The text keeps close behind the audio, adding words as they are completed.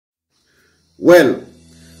Well,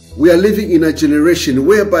 we are living in a generation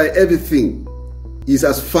whereby everything is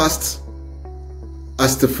as fast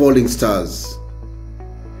as the falling stars.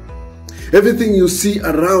 Everything you see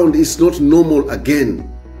around is not normal again.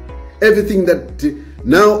 Everything that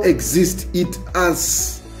now exists, it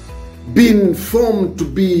has been formed to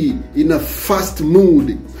be in a fast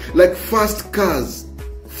mood, like fast cars,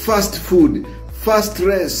 fast food, fast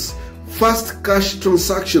rest, fast cash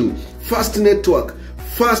transaction, fast network,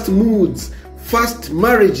 fast moods, fast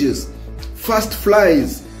marriages, fast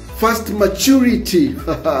flies, fast maturity,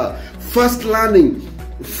 fast learning,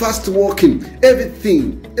 fast walking.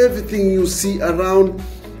 Everything you see around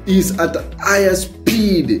is at higher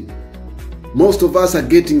speed. Most of us are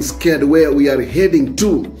getting scared where we are heading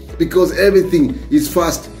to because everything is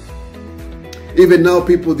fast. Even now,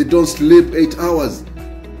 people, they don't sleep 8 hours.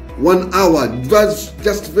 1 hour, that's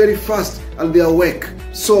just very fast, and they are awake.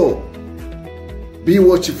 So be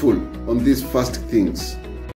watchful on these fast things.